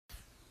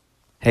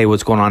Hey,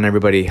 what's going on,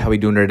 everybody? How we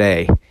doing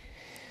today?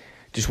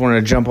 Just wanted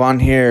to jump on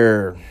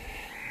here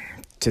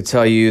to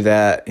tell you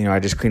that, I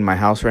just cleaned my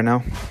house right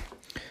now.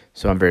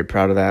 So I'm very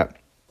proud of that.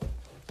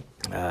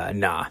 I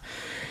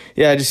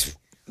just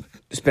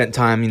spent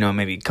time,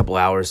 maybe a couple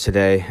hours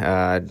today,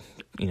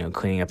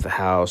 cleaning up the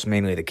house,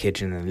 mainly the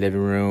kitchen and the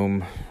living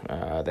room,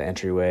 the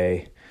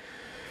entryway.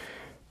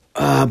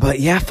 But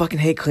yeah, fucking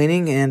hate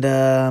cleaning,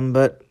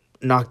 but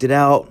knocked it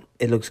out.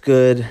 It looks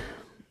good. A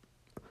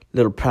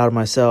little proud of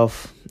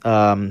myself.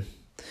 I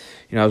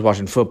was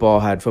watching football,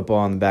 had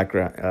football in the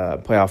background,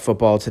 playoff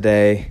football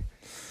today,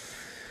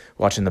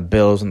 watching the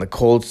Bills and the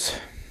Colts,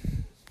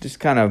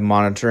 just kind of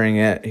monitoring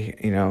it,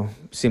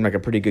 seemed like a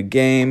pretty good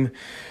game.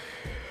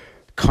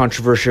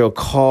 Controversial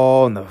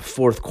call in the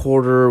fourth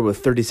quarter with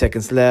 30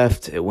 seconds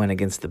left. It went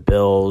against the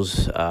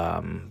Bills,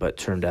 but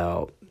turned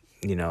out,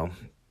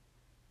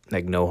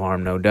 like no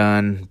harm, no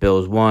done.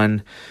 Bills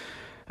won.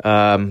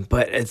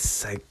 But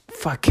it's like,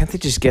 fuck, can't they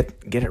just get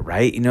it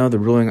right? The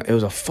ruling, it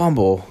was a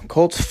fumble.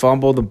 Colts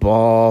fumbled the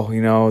ball.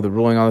 The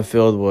ruling on the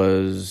field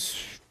was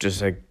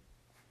just like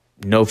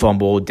no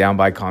fumble, down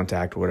by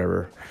contact,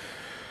 whatever.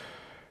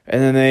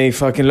 And then they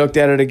fucking looked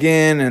at it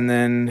again. And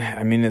then,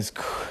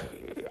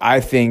 I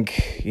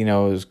think, it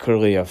was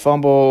clearly a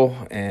fumble,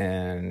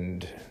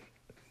 and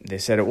they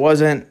said it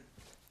wasn't.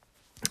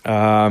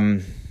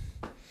 But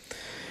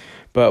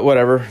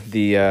whatever.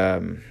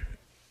 The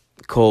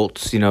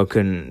Colts,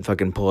 couldn't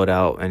fucking pull it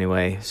out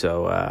anyway.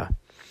 So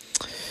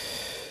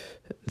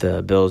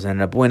the Bills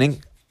ended up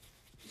winning.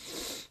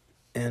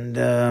 And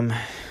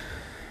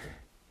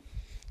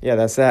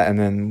that's that. And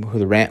then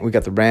we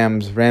got the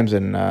Rams. Rams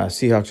and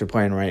Seahawks are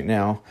playing right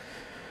now.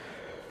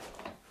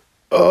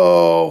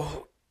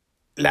 Oh,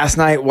 last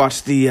night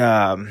watched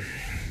the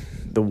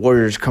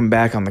Warriors come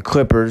back on the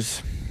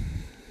Clippers.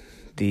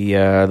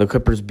 The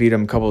Clippers beat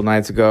them a couple of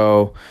nights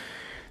ago.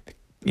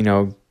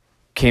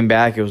 Came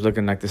back, it was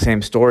looking like the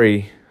same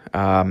story.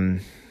 They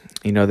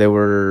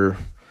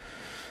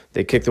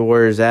kicked the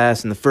Warriors'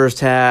 ass in the first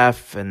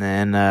half, and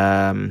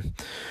then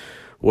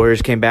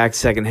Warriors came back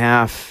second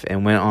half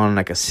and went on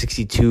like a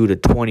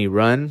 62-20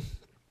 run.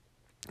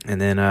 And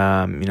then,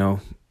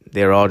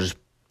 they were all just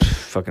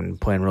fucking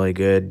playing really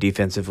good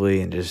defensively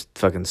and just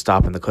fucking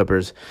stopping the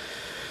Clippers.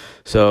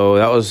 So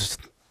that was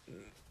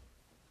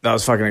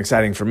fucking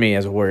exciting for me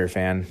as a Warrior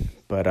fan.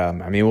 But,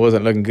 it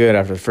wasn't looking good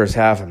after the first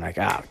half. I'm like,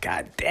 oh,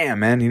 god damn,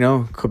 man.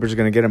 Clippers are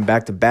going to get them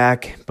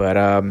back-to-back. But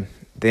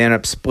they end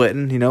up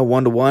splitting,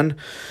 1-1.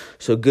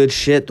 So good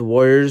shit, the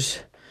Warriors.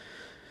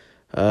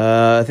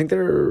 I think they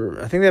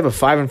have a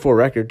 5-4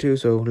 record, too.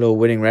 So a little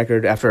winning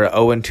record after an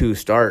 0-2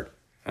 start.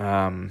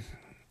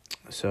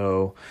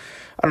 So,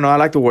 I don't know. I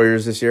like the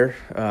Warriors this year.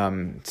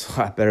 It's a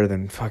lot better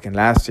than fucking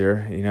last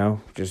year,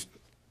 just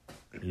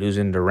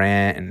losing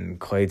Durant and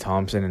Klay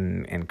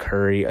Thompson and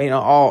Curry,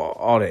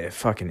 all the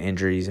fucking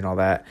injuries and all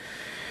that.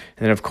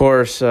 And then, of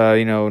course,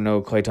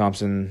 no Klay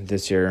Thompson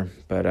this year.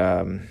 But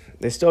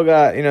they still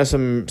got,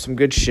 some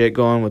good shit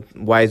going with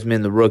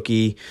Wiseman, the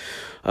rookie,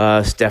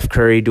 Steph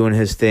Curry doing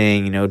his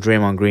thing,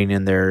 Draymond Green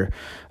in there,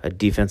 a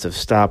defensive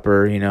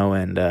stopper,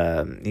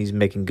 and he's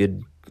making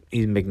good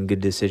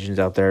decisions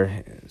out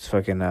there. It's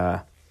fucking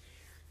all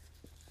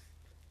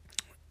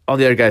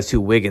the other guys too.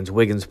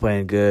 Wiggins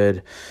playing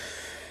good.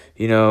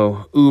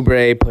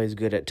 Oubre plays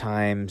good at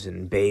times,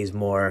 and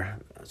Bazemore.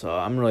 So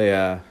I'm really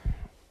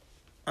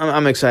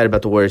I'm excited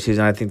about the Warriors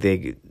season. I think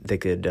they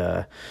could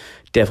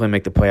definitely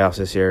make the playoffs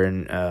this year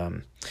and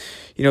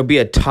be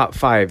a top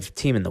 5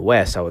 team in the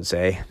West, I would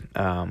say.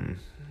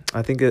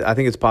 I think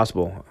it's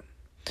possible.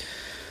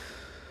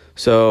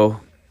 So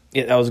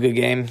yeah, that was a good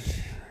game.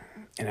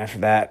 And after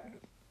that,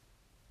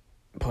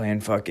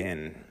 playing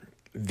fucking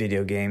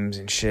video games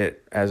and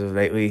shit as of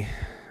lately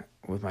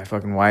with my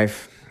fucking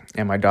wife.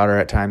 And my daughter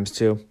at times,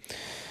 too.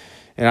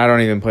 And I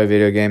don't even play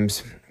video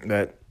games,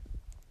 but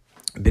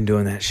I've been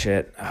doing that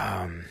shit.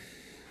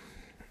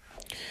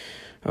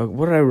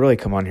 What did I really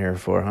come on here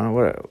for, huh?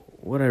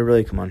 What did I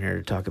really come on here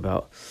to talk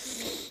about?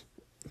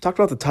 Talk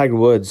about the Tiger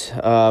Woods.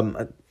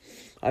 I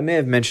may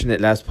have mentioned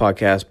it last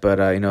podcast, but,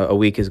 a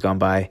week has gone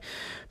by.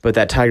 But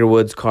that Tiger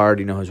Woods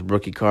card, his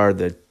rookie card,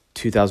 the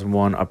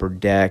 2001 Upper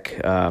Deck,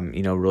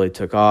 really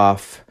took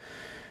off.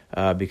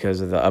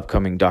 Because of the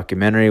upcoming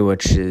documentary,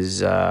 which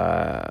is,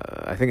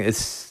 I think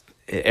it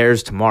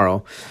airs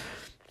tomorrow.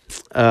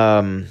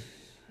 But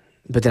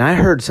then I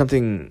heard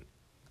something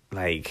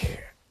like,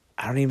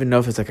 I don't even know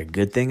if it's like a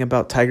good thing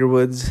about Tiger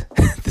Woods,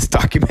 this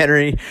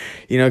documentary,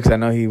 because I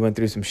know he went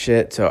through some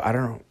shit. So I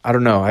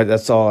don't know.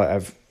 That's all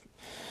I've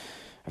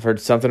heard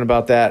something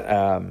about that.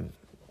 I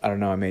don't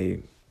know. I may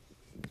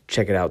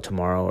check it out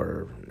tomorrow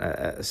or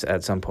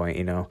at some point,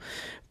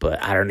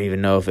 but I don't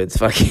even know if it's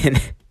fucking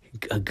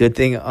a good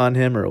thing on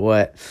him or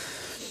what.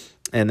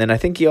 And then I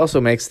think he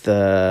also makes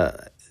I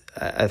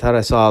thought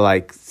I saw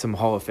like some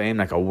Hall of Fame,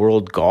 like a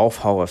World Golf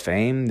Hall of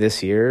Fame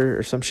this year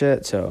or some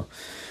shit. So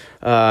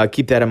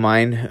keep that in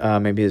mind.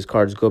 Maybe his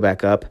cards go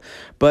back up.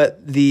 But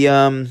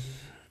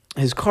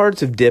his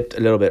cards have dipped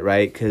a little bit,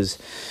 right? Because,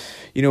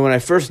 when I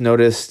first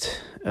noticed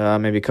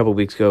maybe a couple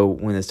weeks ago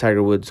when this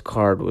Tiger Woods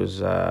card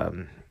was,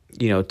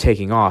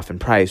 taking off in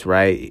price,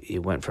 right? It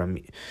went from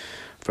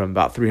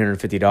about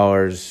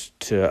 $350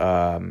 to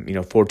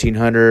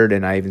 $1,400,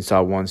 and I even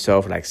saw one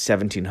sell for like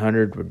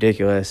 $1,700,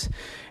 ridiculous.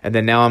 And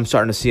then now I'm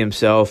starting to see him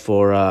sell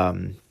for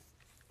I've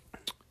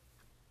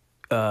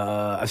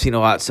seen a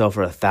lot sell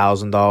for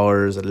 $1,000,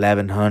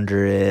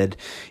 $1,100,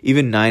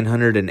 even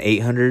 $900 and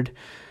 $800.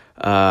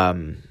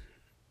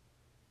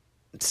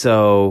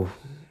 So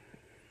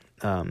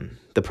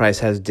the price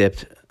has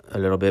dipped a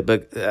little bit,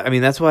 but I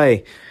mean that's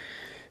why.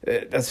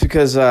 That's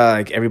because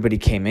everybody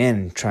came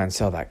in trying to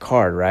sell that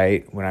card,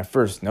 right? When I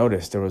first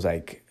noticed, there was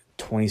like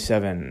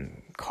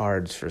 27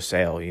 cards for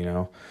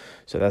sale,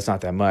 so that's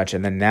not that much.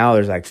 And then now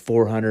there's like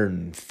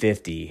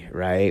 450,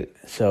 right?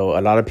 So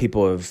a lot of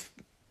people have,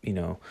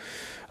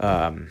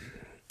 are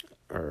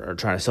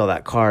trying to sell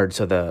that card.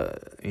 So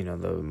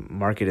the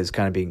market is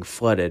kind of being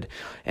flooded,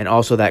 and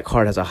also that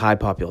card has a high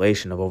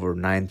population of over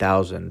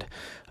 9,000.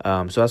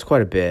 So that's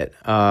quite a bit.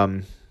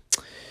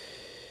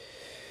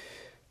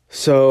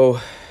 So,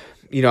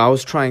 I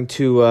was trying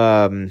to,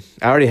 I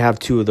already have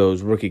 2 of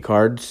those rookie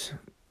cards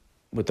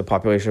with the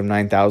population of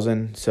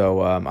 9,000.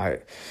 So,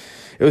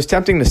 it was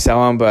tempting to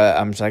sell them, but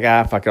I'm just like,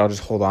 fuck it. I'll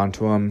just hold on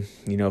to them,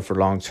 for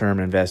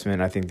long-term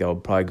investment. I think they'll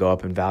probably go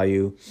up in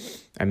value.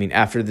 I mean,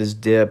 after this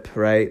dip,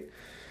 right?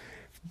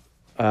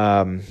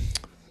 But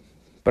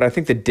I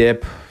think the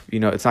dip,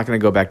 it's not going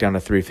to go back down to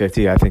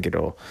 350. I think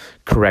it'll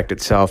correct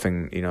itself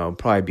and,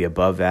 probably be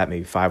above that,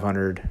 maybe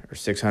 $500 or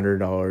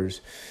 $600.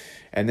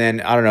 And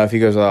then, I don't know, if he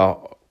goes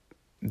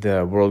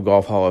the World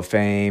Golf Hall of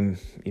Fame,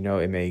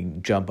 it may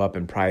jump up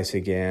in price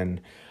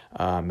again.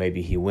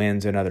 Maybe he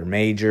wins another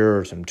major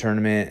or some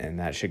tournament and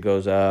that shit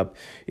goes up,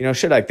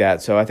 shit like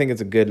that. So I think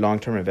it's a good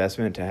long-term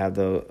investment to have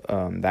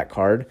that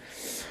card.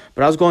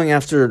 But I was going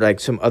after like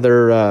some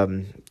other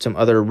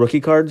rookie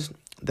cards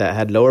that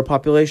had lower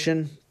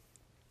population.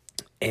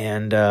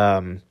 And,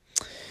 I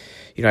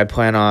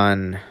plan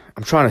on...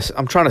 I'm trying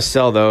to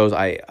sell those.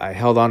 I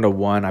held on to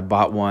one. I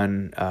bought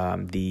one,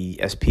 the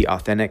SP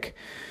Authentic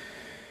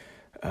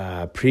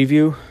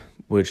Preview,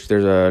 which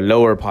there's a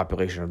lower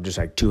population of just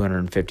like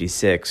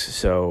 256.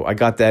 So I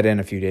got that in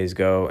a few days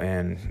ago,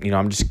 and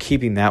I'm just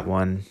keeping that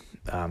one,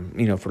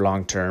 for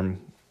long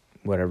term,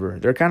 whatever.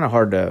 They're kind of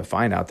hard to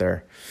find out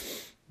there,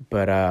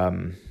 but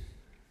I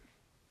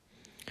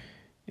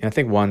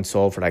think one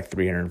sold for like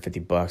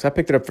 $350. I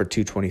picked it up for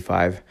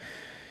 $225.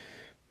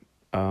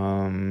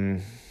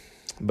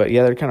 But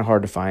yeah, they're kind of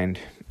hard to find,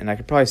 and I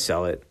could probably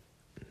sell it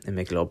and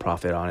make a little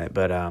profit on it.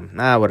 But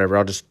whatever.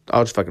 I'll just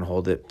fucking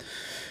hold it,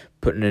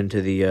 putting it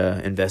into the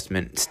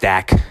investment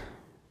stack,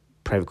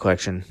 private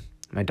collection.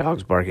 My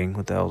dog's barking.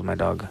 What the hell is my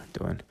dog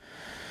doing?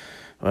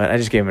 But I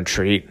just gave him a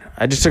treat.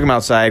 I just took him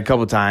outside a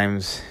couple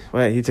times.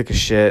 He took a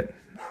shit.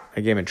 I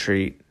gave him a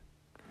treat.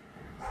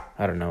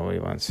 I don't know what he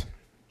wants.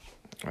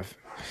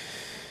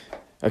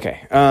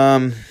 Okay.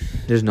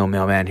 There's no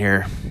mailman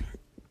here.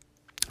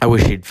 I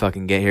wish he'd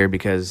fucking get here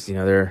because,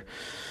 I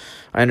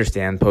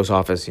understand post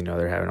office,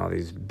 they're having all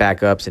these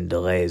backups and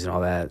delays and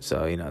all that.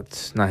 So,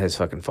 it's not his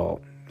fucking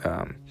fault.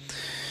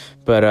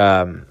 But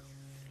I've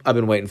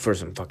been waiting for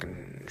some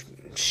fucking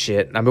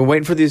shit. I've been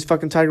waiting for these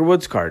fucking Tiger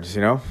Woods cards,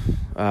 It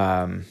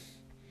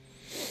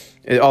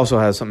also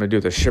has something to do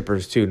with the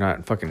shippers too,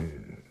 not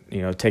fucking,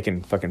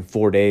 taking fucking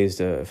 4 days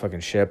to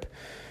fucking ship,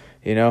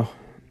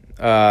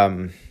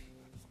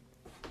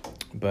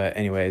 But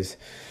anyways...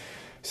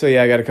 So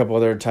yeah, I got a couple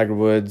other Tiger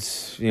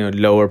Woods,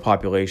 lower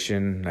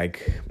population,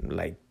 like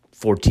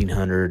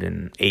 1,400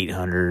 and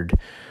 800.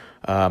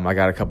 I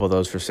got a couple of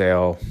those for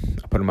sale.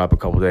 I put them up a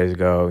couple of days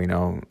ago.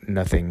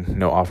 Nothing,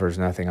 no offers,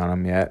 nothing on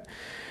them yet.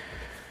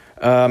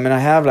 And I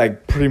have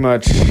like pretty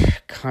much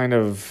kind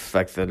of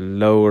like the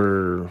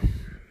lower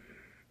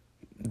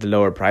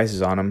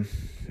prices on them,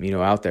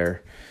 out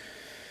there.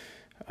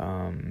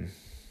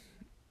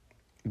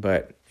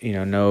 But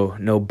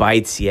no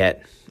bites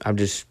yet. I'm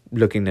just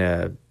looking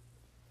to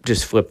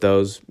just flip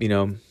those,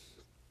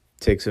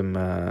 take some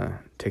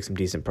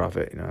decent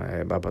profit.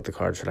 I bought the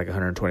cards for like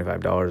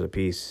 $125 a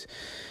piece,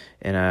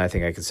 and I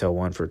think I could sell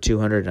one for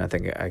 $200, and I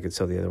think I could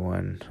sell the other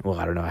one. Well,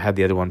 I don't know. I have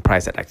the other one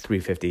priced at like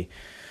 $350.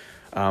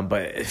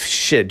 But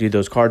shit, dude,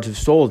 those cards have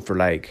sold for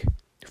like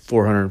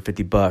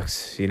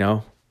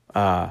 $450,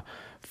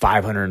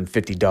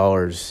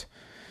 $550.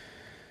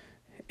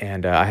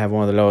 And I have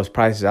one of the lowest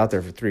prices out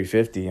there for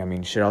 $350. I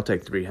mean, shit, I'll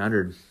take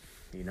 $300,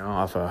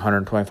 off a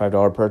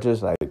 $125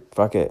 purchase. Like,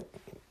 fuck it,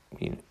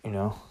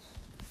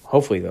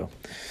 Hopefully, though.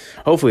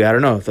 Hopefully, I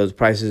don't know if those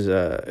prices,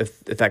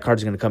 if that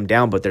card's going to come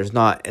down, but there's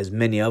not as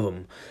many of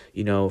them,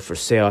 for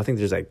sale. I think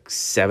there's like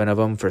 7 of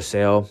them for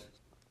sale,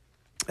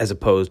 as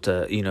opposed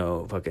to,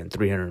 fucking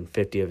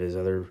 350 of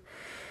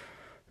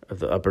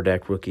the Upper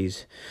Deck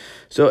rookies.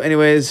 So,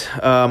 anyways,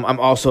 I'm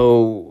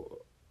also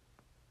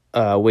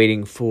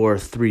waiting for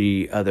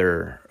 3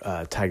 other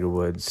Tiger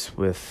Woods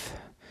with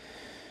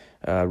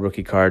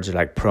rookie cards, or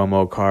like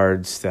promo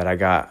cards that I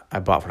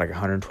bought for like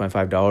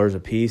 $125 a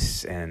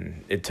piece,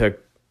 and it took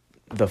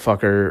the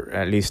fucker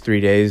at least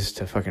 3 days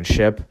to fucking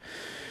ship.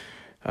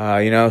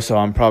 So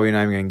I'm probably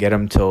not even going to get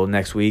them till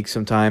next week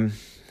sometime,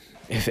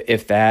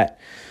 if that.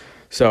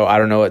 So I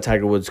don't know what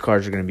Tiger Woods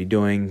cards are going to be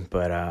doing,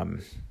 but,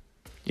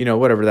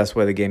 whatever, that's the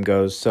way the game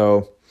goes.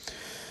 So,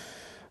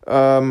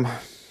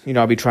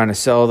 I'll be trying to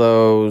sell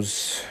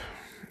those,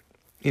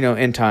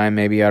 in time,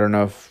 maybe. I don't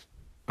know if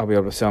I'll be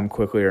able to sell them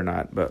quickly or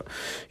not, but,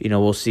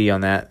 we'll see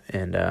on that.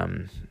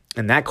 And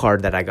that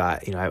card that I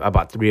got, I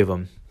bought 3 of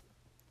them.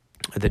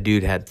 The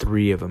dude had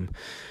 3 of them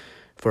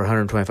for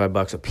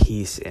 $125 a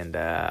piece, and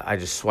I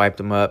just swiped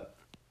them up,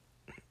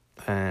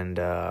 and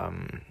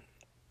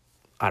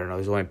I don't know,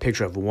 there's only a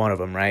picture of one of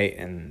them, right?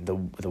 And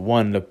the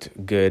one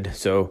looked good,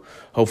 so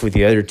hopefully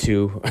the other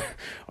 2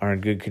 are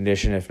in good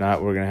condition. If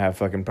not, we're gonna have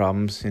fucking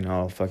problems.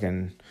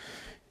 Drive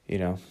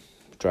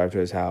to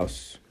his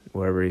house,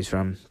 wherever he's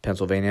from,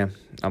 Pennsylvania.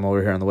 I'm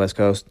over here on the West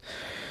Coast.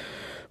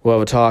 We'll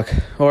have a talk,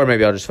 or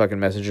maybe I'll just fucking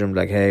message him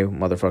like, hey,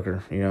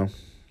 motherfucker,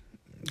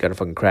 got a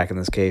fucking crack in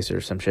this case or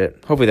some shit.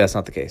 Hopefully that's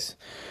not the case.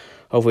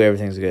 Hopefully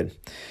everything's good.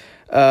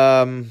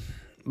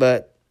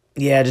 But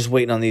yeah, just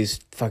waiting on these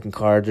fucking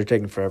cards. They're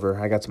taking forever.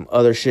 I got some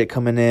other shit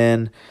coming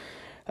in.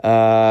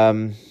 I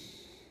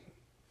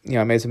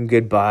made some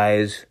good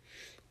buys,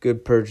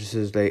 good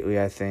purchases lately,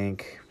 I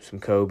think. Some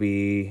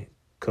Kobe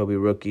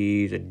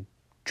rookies, a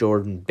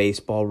Jordan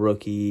baseball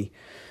rookie,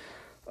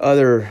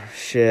 other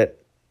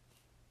shit,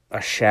 a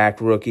Shaq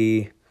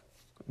rookie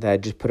that I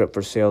just put up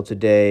for sale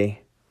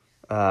today.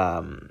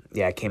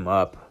 It came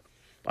up.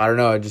 I don't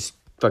know, I just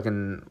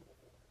fucking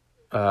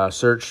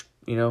searched,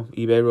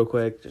 eBay real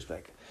quick, just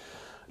like,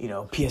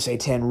 PSA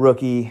 10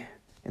 rookie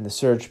in the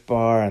search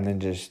bar, and then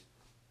just,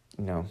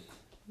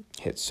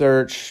 hit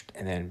search,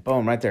 and then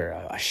boom, right there,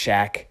 a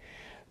Shaq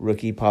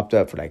rookie popped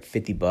up for like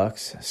 $50,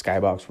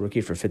 Skybox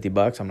rookie for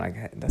 $50. I'm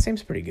like, that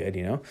seems pretty good,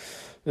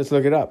 let's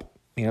look it up.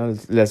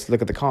 Let's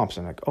look at the comps.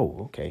 I'm like,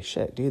 oh, okay,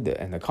 shit, dude.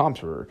 And the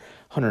comps were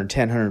 $110,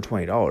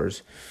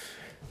 $120.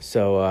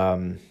 So,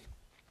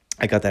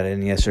 I got that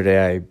in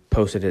yesterday. I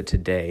posted it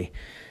today.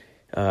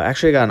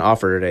 Actually, I got an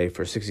offer today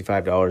for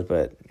 $65,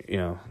 but,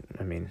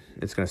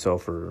 it's going to sell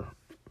for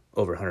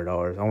over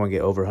 $100. I want to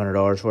get over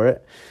 $100 for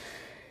it.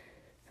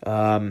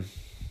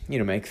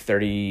 Make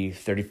 30,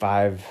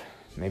 35,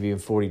 maybe even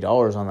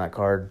 $40 on that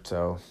card.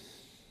 So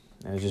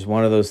it's just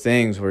one of those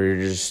things where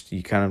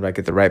you kind of like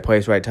at the right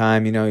place, right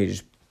time, you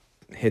just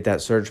hit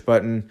that search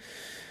button.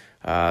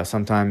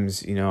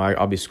 Sometimes,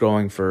 I'll be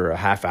scrolling for a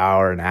half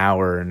hour, an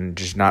hour, and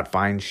just not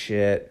find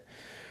shit.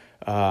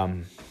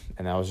 And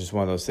that was just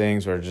one of those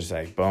things where it just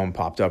like, boom,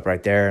 popped up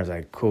right there. I was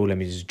like, cool, let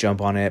me just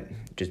jump on it.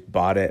 Just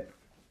bought it.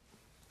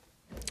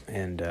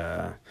 And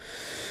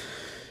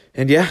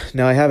yeah,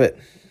 now I have it.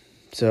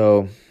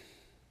 So,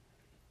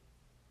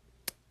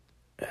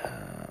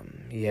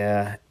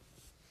 yeah.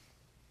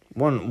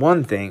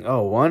 One thing,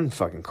 one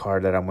fucking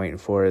card that I'm waiting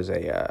for is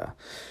a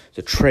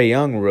Trae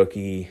Young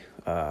rookie,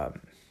 a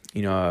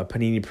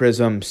Panini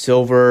Prism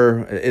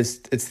silver. It's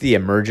the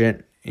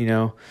emergent,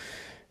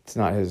 it's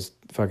not his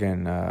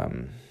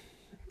fucking,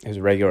 his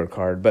regular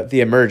card, but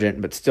the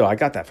emergent. But still, I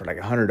got that for like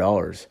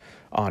 $100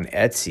 on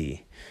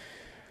Etsy.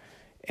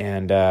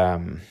 And, I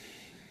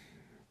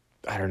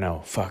don't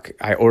know,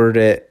 I ordered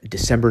it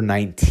December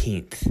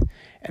 19th,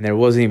 and there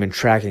wasn't even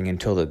tracking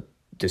until the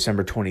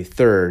December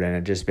 23rd, and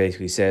it just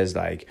basically says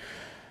like,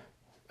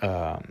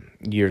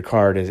 your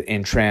card is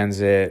in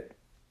transit,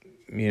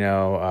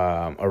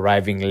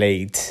 arriving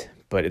late,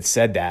 but it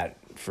said that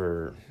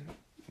for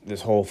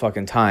this whole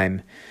fucking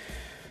time.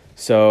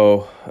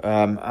 So,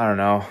 I don't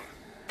know.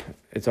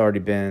 It's already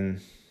been,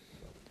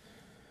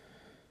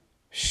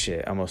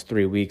 almost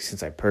 3 weeks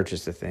since I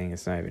purchased the thing.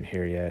 It's not even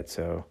here yet,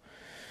 so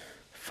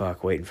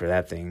waiting for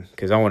that thing.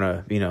 Because I want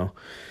to,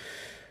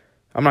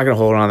 I'm not going to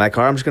hold on to that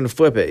car. I'm just going to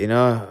flip it,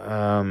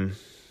 I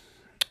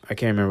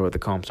can't remember what the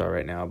comps are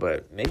right now,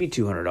 but maybe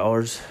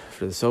 $200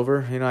 for the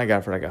silver. I got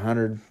it for like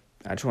 $100.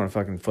 I just want to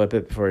fucking flip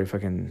it before he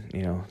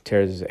fucking,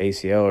 tears his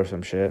ACL or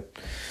some shit.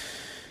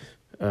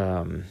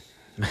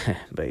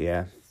 But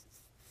yeah.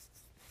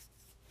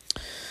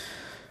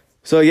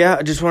 So yeah,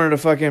 I just wanted to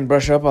fucking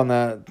brush up on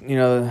that,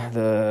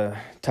 the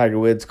Tiger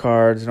Woods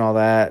cards and all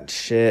that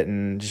shit,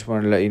 and just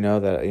wanted to let you know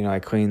that, I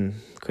clean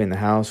the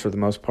house for the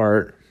most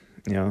part,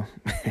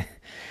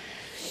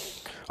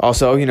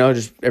 Also,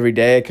 just every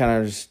day, I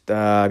kind of just,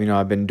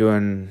 I've been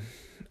doing,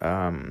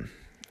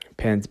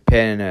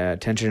 paying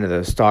attention to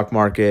the stock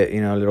market,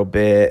 a little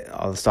bit,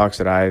 all the stocks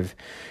that I've,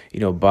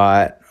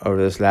 bought over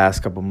this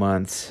last couple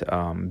months,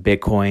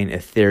 Bitcoin,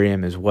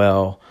 Ethereum as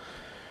well.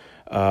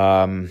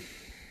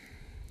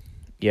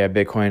 Yeah,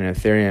 Bitcoin and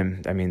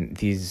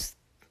Ethereum,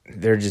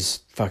 they're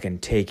just fucking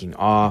taking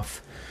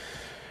off.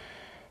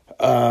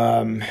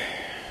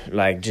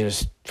 Like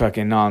just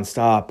fucking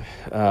nonstop.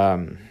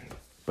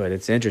 But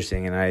it's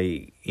interesting, and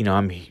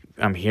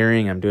I'm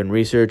hearing, I'm doing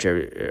research,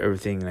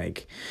 everything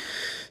like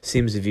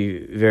seems to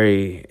be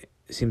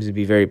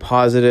very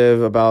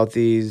positive about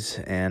these,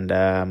 and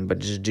but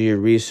just do your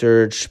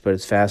research. But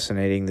it's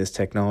fascinating, this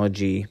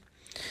technology,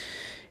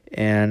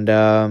 and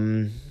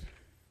I'm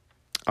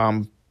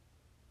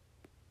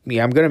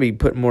gonna be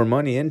putting more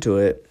money into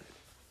it.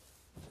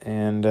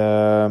 And,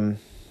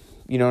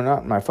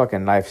 not my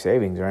fucking life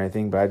savings or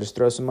anything, but I just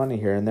throw some money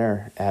here and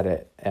there at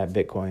it, at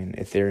Bitcoin,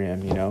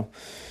 Ethereum,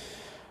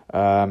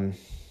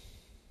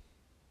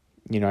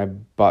 I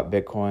bought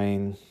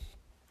Bitcoin,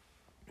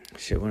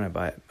 when I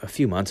bought it? A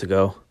few months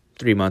ago,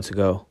 3 months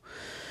ago,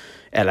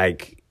 at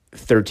like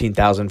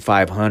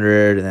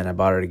 13,500, and then I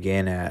bought it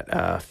again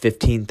at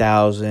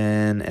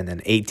 15,000, and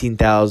then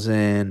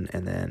 18,000,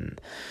 and then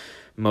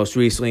most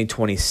recently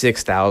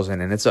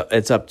 26,000, and it's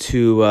up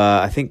to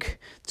I think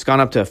it's gone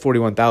up to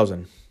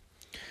 41,000,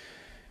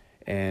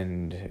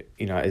 and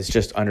it's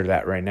just under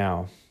that right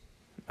now,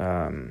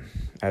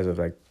 as of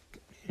like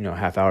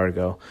half hour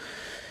ago,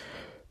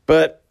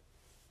 but.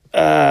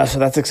 So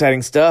that's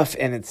exciting stuff,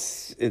 and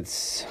it's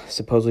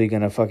supposedly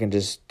gonna fucking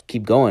just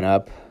keep going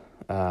up,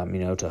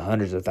 to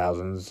hundreds of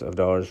thousands of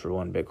dollars for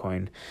one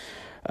Bitcoin.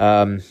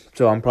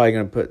 So I'm probably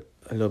gonna put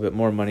a little bit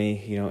more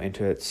money,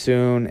 into it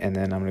soon, and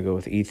then I'm gonna go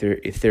with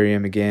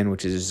Ethereum again,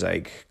 which is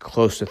like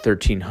close to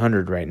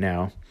 1,300 right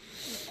now,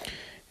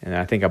 and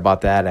I think I bought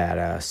that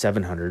at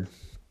 700,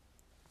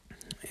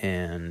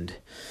 and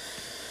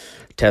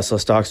Tesla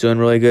stock's doing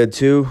really good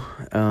too,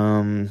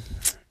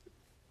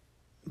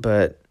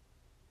 but.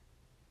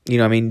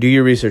 Do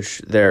your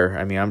research there.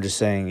 I'm just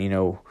saying,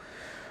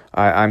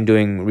 I'm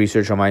doing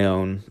research on my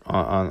own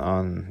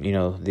on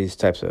these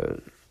types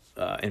of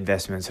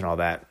investments and all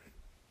that.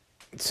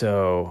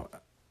 So,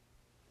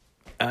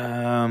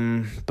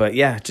 but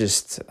yeah,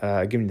 just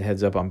giving the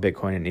heads up on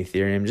Bitcoin and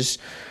Ethereum.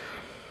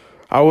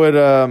 I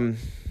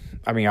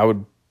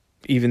would,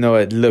 even though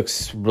it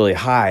looks really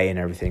high and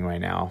everything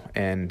right now,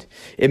 and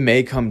it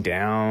may come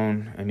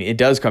down. It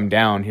does come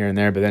down here and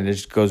there, but then it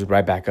just goes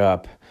right back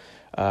up.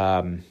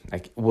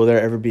 Will there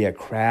ever be a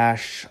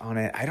crash on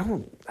it? I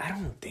don't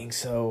think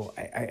so.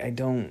 I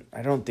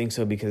don't think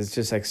so, because it's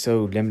just like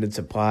so limited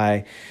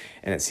supply,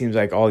 and it seems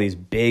like all these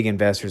big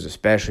investors,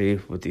 especially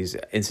with these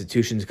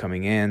institutions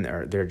coming in,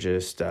 they're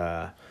just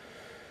they're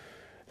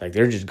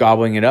just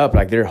gobbling it up,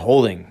 like they're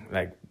holding,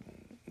 like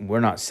we're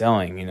not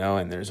selling,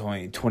 and there's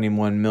only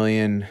 21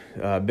 million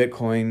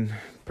Bitcoin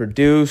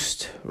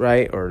produced,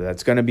 right? Or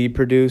that's going to be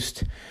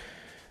produced.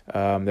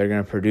 They're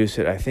going to produce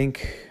it, I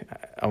think,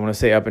 I want to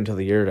say up until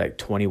the year like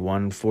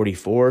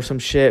 2144 or some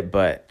shit,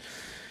 but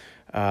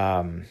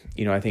I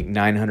think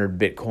 900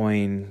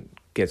 Bitcoin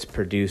gets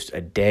produced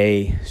a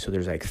day, so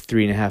there's like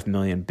 3.5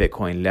 million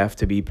Bitcoin left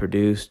to be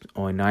produced,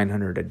 only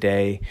 900 a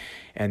day,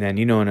 and then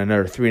in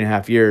another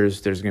 3.5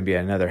 years there's going to be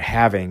another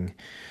halving,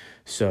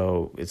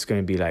 so it's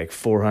going to be like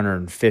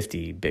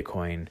 450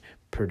 Bitcoin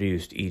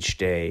produced each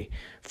day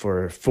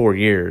for 4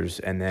 years,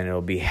 and then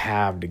it'll be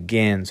halved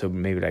again, so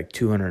maybe like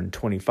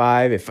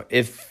 225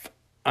 if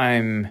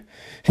I'm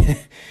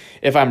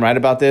if I'm right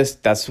about this.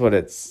 That's what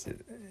it's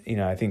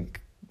I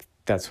think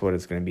that's what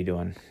it's going to be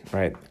doing,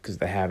 right? Because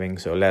the halving,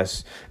 so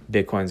less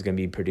Bitcoin is going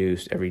to be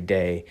produced every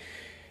day,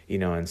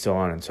 and so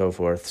on and so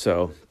forth.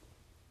 So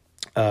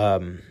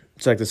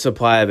it's like the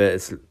supply of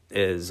it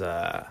is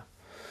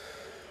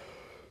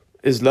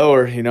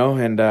lower,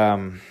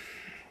 and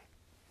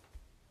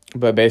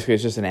but basically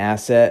it's just an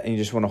asset, and you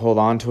just want to hold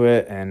on to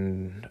it,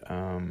 and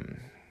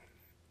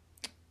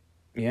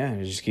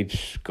it just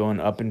keeps going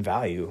up in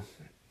value.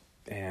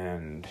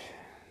 And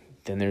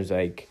then there's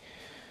like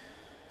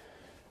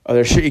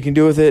other shit you can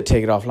do with it.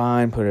 Take it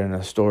offline, put it in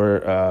a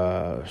storage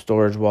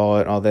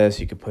wallet, and all this.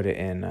 You could put it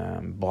in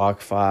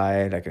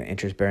BlockFi, like an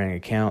interest-bearing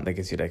account that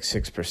gets you like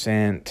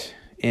 6%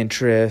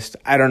 interest.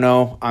 I don't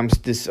know.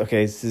 This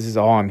is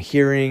all I'm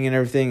hearing and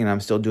everything, and I'm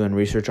still doing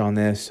research on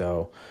this.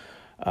 So,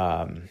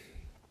 but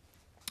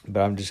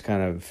I'm just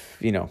kind of,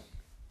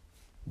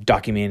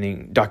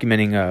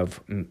 documenting of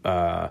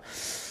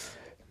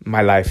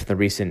my life in the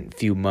recent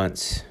few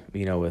months,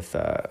 with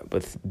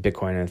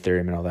Bitcoin and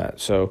Ethereum and all that.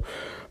 So,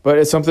 but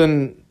it's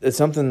something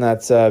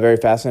that's very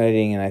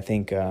fascinating, and I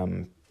think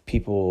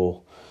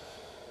people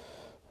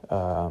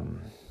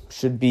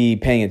should be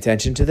paying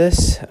attention to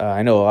this.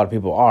 I know a lot of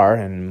people are,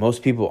 and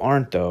most people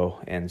aren't though.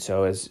 And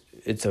so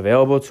it's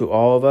available to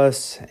all of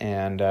us,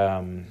 and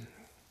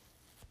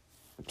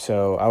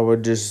so I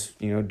would just,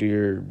 do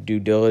your due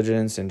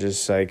diligence and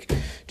just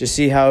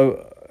see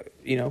how,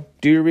 do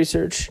your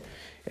research,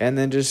 and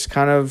then just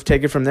kind of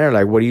take it from there.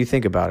 Like, what do you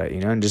think about it?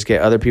 And just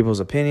get other people's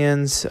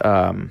opinions.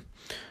 Look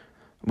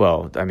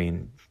at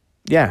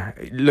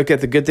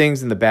the good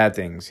things and the bad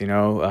things,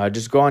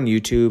 just go on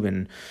YouTube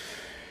and,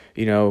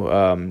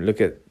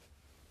 look at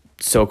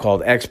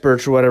so-called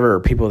experts or whatever, or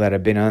people that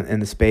have been in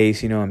the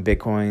space, in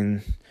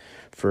Bitcoin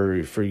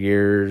for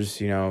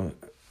years,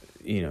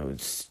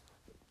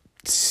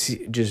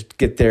 just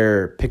pick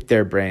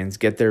their brains,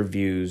 get their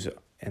views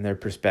and their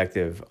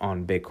perspective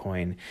on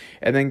Bitcoin,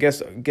 and then get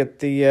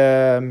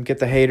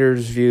the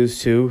haters' views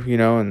too,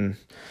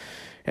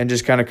 and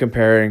just kind of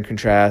compare and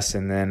contrast,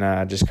 and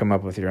then just come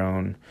up with your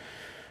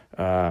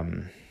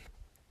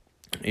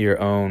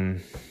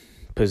own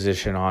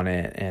position on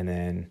it,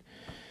 and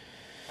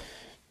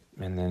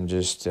then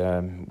just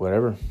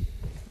whatever,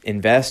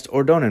 invest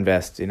or don't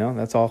invest,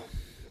 that's all.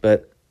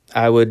 But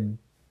I would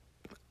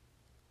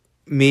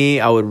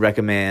I would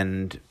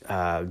recommend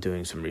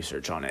doing some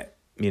research on it,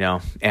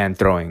 and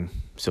throwing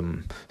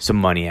some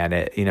money at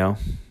it,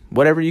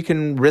 whatever you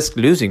can risk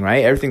losing,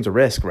 right? Everything's a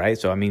risk, right?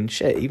 So, I mean,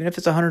 shit, even if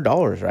it's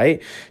 $100,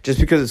 right?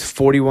 Just because it's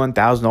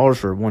 $41,000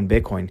 for one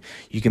Bitcoin,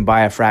 you can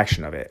buy a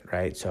fraction of it,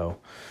 right? So,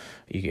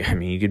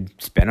 you could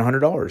spend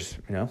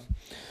 $100,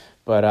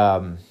 but,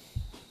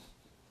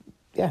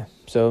 yeah,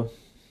 so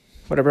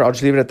whatever, I'll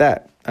just leave it at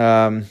that.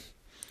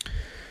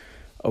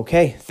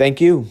 Okay,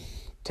 thank you.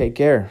 Take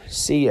care.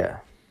 See ya.